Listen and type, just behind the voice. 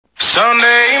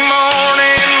Sunday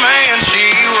morning, man,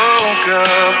 she woke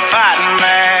up fighting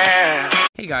mad.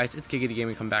 Hey guys, it's Giggity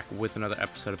Gaming come back with another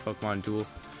episode of Pokemon Duel.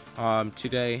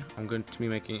 Today I'm going to be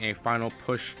making a final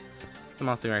push for the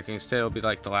monthly rankings. Today will be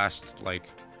like the last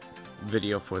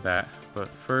video for that. But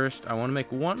first, I want to make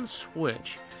one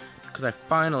switch because I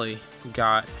finally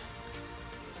got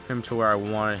him to where I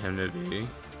wanted him to be.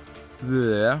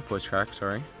 Blech, voice crack,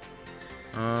 sorry.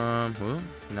 Well,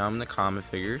 now I'm in the common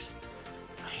figures.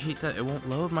 I hate that it won't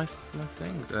load my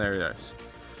things. There it is.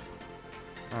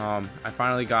 I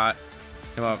finally got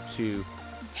him up to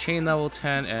chain level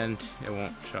 10 and it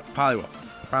won't show. Poliwhirl.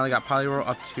 Finally got Poliwhirl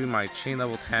up to my chain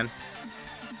level 10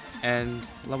 and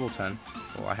level 10.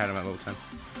 Well, I had him at level 10.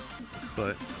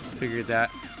 But figured that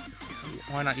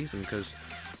why not use him, because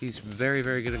he's very,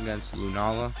 very good against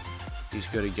Lunala. He's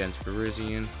good against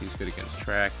Virizion. He's good against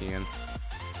Trachean.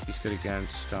 He's good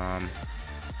against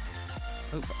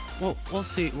well, we'll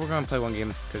see. We're gonna play one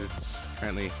game because it's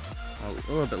currently a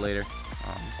little bit later.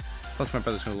 Plus my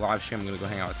brother's gonna live stream. I'm gonna go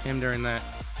hang out with him during that.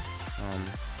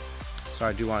 So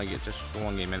I do want to get just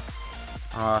one game in.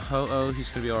 Ho-Oh, he's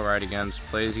gonna be alright against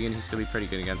Blaziken. He's gonna be pretty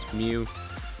good against Mew.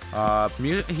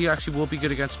 Mew, he actually will be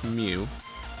good against Mew.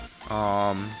 Who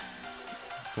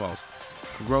else?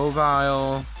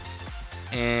 Grovyle,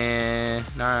 and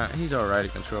nah, he's alright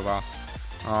against Grovyle.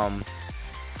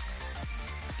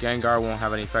 Gengar won't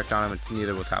have any effect on him, and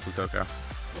neither will Tapu Koko.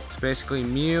 So basically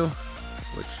Mew,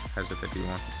 which has a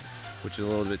 51, which is a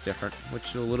little bit different, which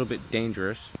is a little bit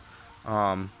dangerous.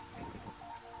 Yeah,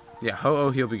 Ho-Oh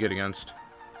he'll be good against.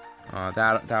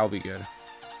 That'll be good.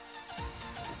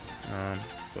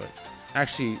 But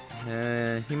actually,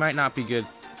 he might not be good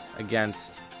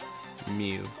against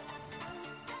Mew,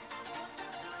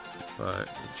 but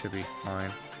it should be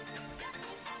fine.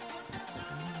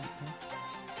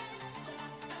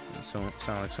 So it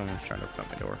sounds like someone's trying to open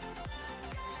up my door.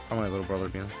 Oh, my little brother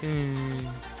being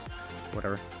like,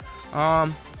 whatever.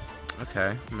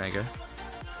 Okay, Mega.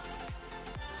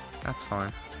 That's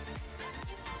fine.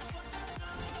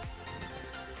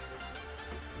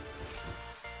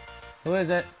 Who is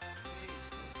it?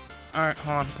 Alright,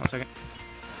 hold on 1 second.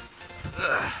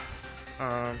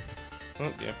 Oh,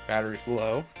 yeah, battery's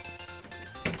low.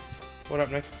 What up,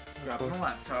 Nick? Got the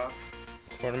laptop.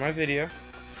 Recording my video.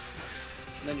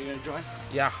 And then you're gonna join?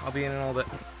 Yeah, I'll be in a little bit.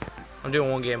 I'm doing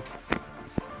one game.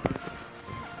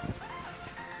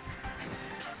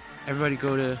 Everybody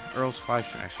go to Earl's live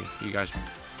stream. Actually, you guys.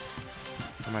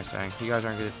 What am I saying? You guys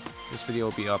aren't good. This video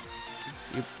will be up.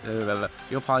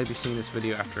 You'll probably be seeing this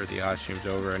video after the live stream's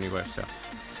over anyway, so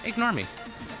ignore me.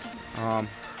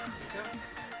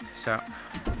 So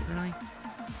really,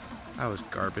 that was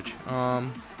garbage.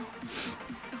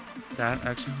 That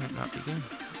actually might not be good.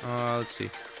 Let's see.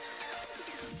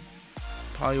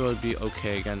 Probably would be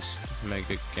okay against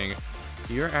Mega Gengar.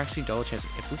 You're actually double chance.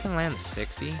 If we can land a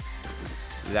 60,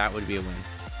 that would be a win.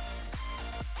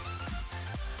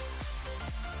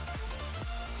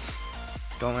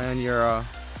 Don't land your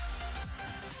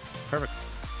perfect.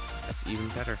 That's even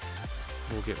better.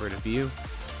 We'll get rid of you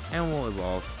and we'll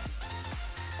evolve.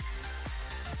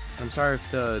 I'm sorry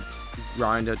if the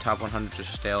grind to top 100 is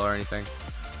stale or anything.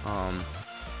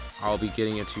 I'll be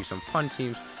getting into some fun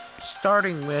teams,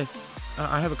 starting with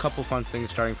I have a couple fun things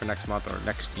starting for next month or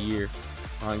next year,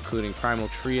 including Primal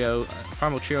Trio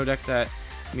deck that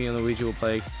me and Luigi will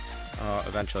play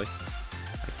eventually.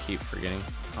 I keep forgetting.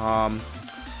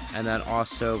 And then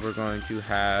also we're going to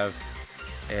have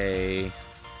I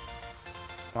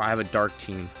have a dark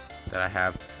team that I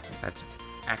have that's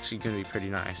actually going to be pretty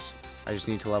nice. I just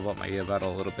need to level up my Yveltal a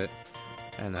little bit,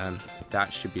 and then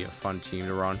that should be a fun team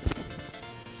to run.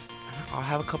 I'll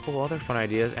have a couple other fun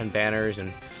ideas and banners,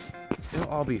 and it'll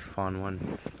all be fun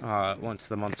when once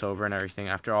the month's over and everything,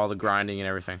 after all the grinding and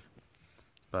everything.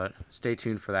 But stay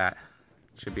tuned for that.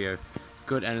 Should be a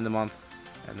good end of the month,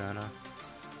 and then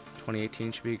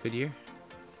 2018 should be a good year.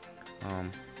 I'll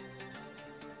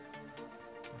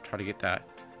try to get that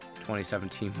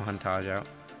 2017 montage out.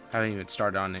 I haven't even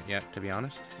started on it yet, to be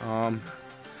honest.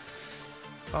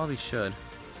 Probably should.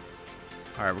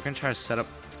 Alright, we're gonna try to set up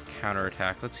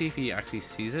counterattack. Let's see if he actually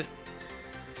sees it.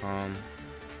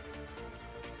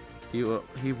 He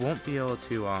won't be able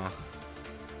to oh,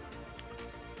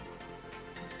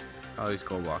 he's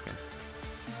gold blocking.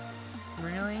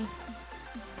 Really?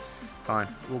 Fine.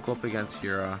 We'll go up against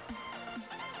your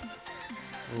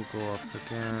we'll go up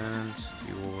against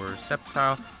your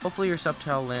Sceptile. Hopefully your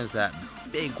Sceptile lands that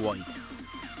big white.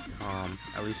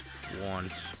 At least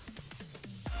once.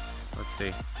 Let's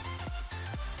see.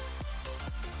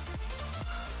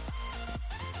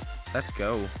 Let's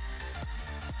go.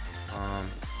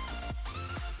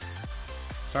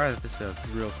 sorry that this is a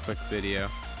real quick video.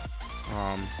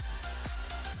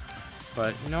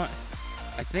 But you know what?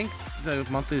 I think the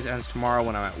monthlies ends tomorrow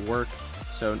when I'm at work,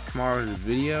 so tomorrow's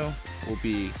video will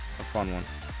be a fun one.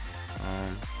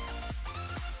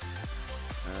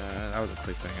 That was a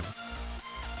quick game.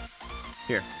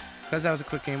 Here, because that was a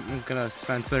quick game, I'm gonna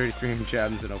spend 33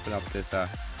 gems and open up this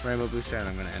rainbow booster, and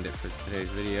I'm gonna end it for today's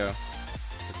video.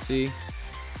 Let's see.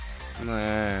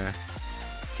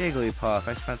 Jigglypuff.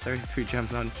 I spent 33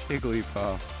 gems on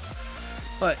Jigglypuff,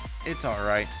 but it's all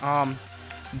right.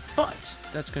 But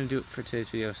that's gonna do it for today's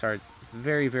video. Sorry,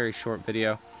 very short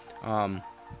video.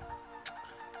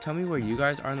 Tell me where you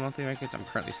guys are in the monthly rankings. I'm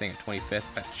currently staying at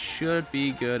 25th. That should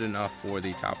be good enough for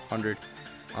the top 100.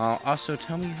 Also,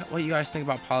 tell me what you guys think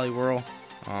about Poliwhirl.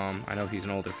 I know he's an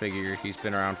older figure. He's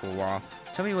been around for a while.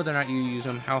 Tell me whether or not you use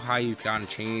him, how high you've gotten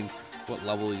chained, what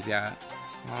level he's at.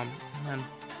 And then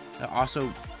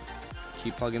also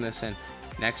keep plugging this in.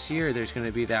 Next year, there's going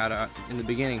to be that, in the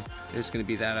beginning, there's going to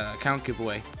be that account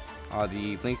giveaway.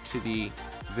 The link to the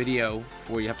video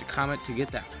where you have to comment to get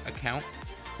that account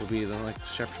will be in the link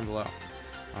description below.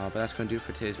 But that's going to do it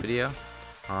for today's video.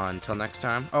 Until next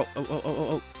time.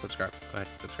 Subscribe. Go ahead,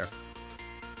 subscribe.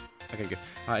 Okay, good.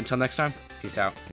 Until next time, peace out.